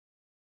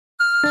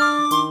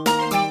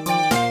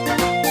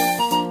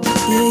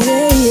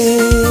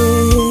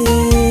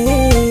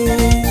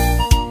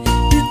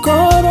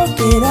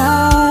IKURUKIRA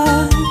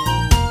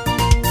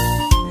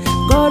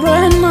ngoro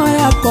ĩno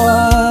yakwa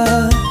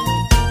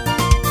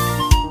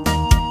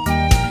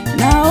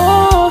na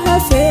ũhe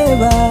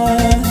favor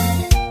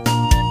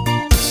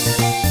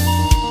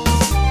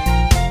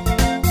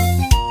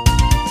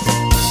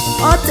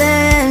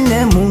otene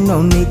muno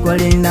nĩ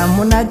kwarĩ na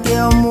mũnake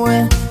ũmwe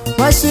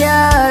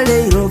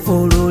waciarĩirwo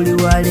bũrũri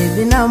warĩ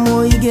thĩna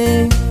mũingĩ,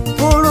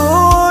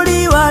 bũrũri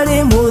warĩ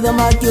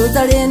mũthamaki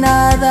ũtarĩ na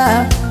tha,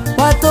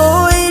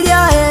 watũire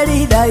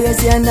aherithagia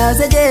ciana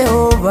cia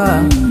Jehova,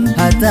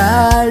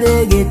 hatarĩ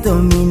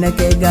gĩtũmi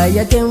nake Ngai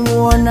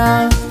akĩmuona,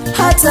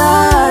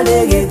 hatarĩ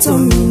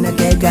gĩtũmi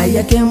nake Ngai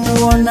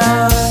akĩmuona.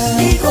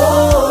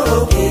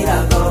 IKURUKIRA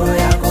ngoro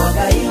yakwa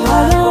Ngai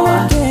wakwa,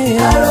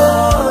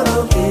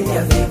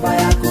 arũrũkĩria favor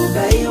yaku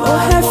Ngai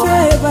wakwa,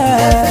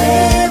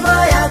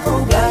 favor yaku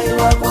Ngai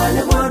wakwa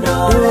nĩguo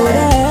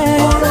ndore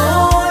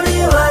bũrũri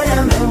warĩa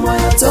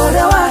memuoyo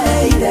tũrĩa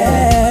waheire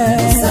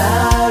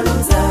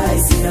mũsaruta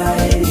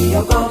Isiraeli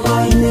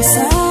ũkombo-inĩ,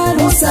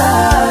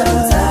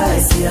 mũsaruta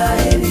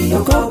Isiraeli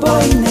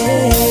ũkombo-inĩ.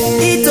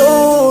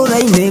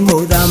 Itũũra-inĩ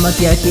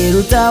mũthamaki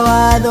akĩruta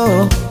watho,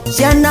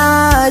 ciana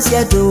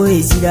cia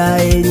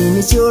Isiraeli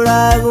nĩ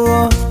ciũragwo,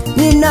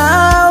 nyina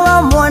wa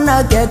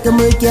mwanake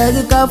akĩmũikia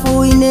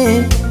gĩkabu-inĩ,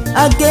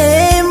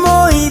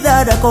 akĩmũhitha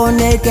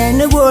ndakoneke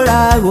nĩguo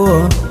ũragwo,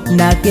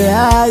 nake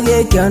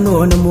agĩkĩonwo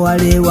nĩ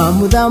mwarĩ wa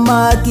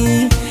mũthamaki,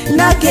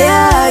 nake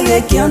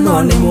agĩkĩonwo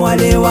nĩ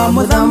mwarĩ wa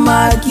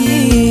mũthamaki.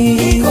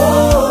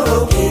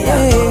 IKURUKIRA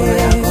ngoro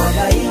yakwa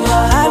Ngai wakwa,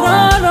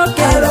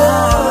 arũrũkĩria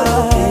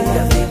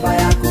favor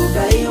yaku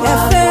Ngai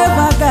wakwa,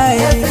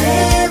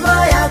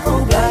 favor yaku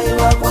Ngai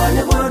wakwa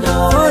nĩguo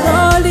ndore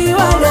bũrũri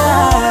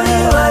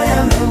warĩa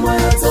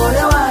memuoyo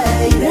tũrĩa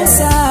waheire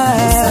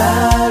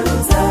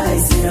mũsaruta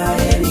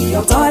Isiraeli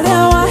ũrĩa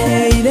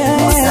waheire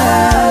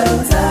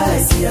mũsaruta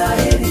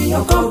Isiraeli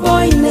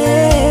ũkombo-inĩ.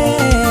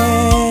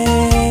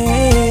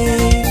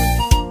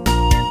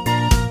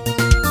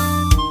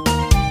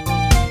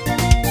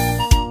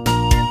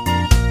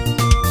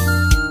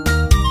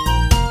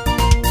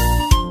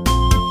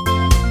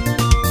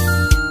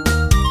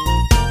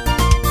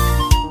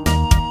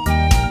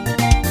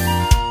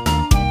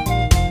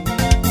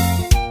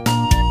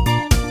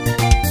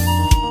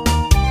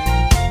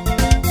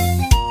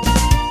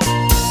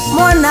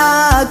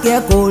 Mwanake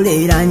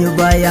akũrĩra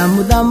nyũmba ya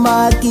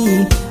mũthamaki,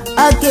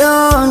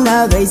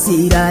 akĩonaga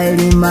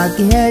Isiraeli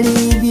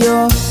makĩherithio,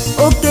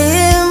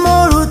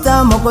 ũkĩmũruta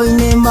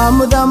moko-inĩ ma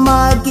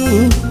mũthamaki,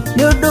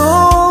 nĩ ũndũ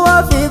wa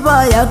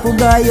favor yaku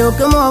Ngai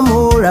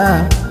ũkĩmwamũra,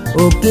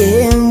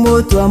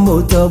 ũkĩmũtua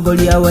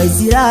mũtongoria wa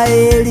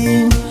Isiraeli,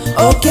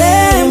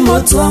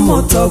 ũkĩmũtua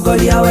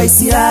mũtongoria wa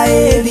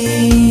Isiraeli.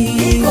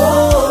 IKURUKIRA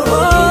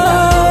ngoro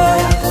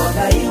yakwa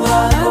Ngai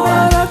wakwa,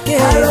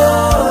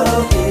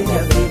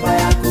 arũrũkĩria favor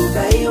yaku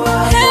Ngai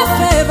wakwa,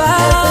 favor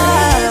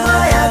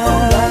yaku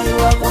Ngai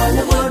wakwa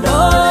nĩguo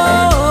ndore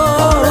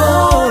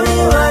bũrũri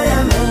warĩa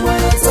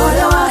memuoyo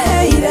tũrĩa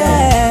waheire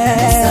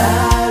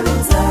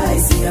mũsaruta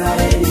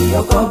Isiraeli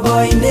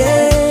ũkombo-inĩ,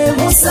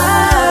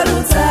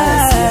 mũsaruta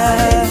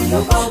Isiraeli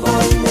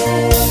ũkombo-inĩ.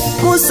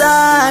 Musa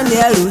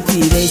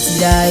nĩarutire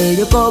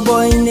Isiraeli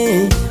ũkombo-inĩ,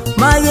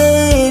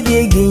 magĩthiĩ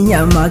nginya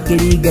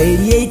makĩringa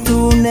Iria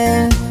Itune,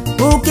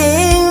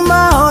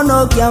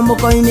 ũkĩmahonokia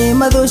moko-inĩ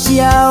ma thũ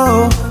ciao,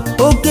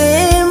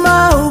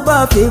 ũkĩmahumba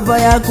favor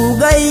yaku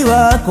Ngai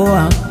wakwa,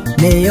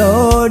 nĩyo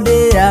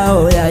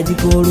ndĩrahoya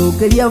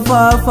njikũrũkĩria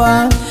baba,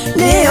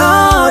 nĩyo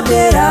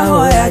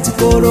ndĩrahoya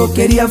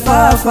njikũrũkĩria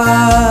baba.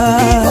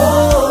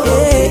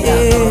 IKURUKIRA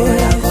ngoro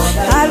yakwa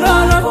Ngai wakwa,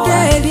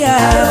 arũrũkĩria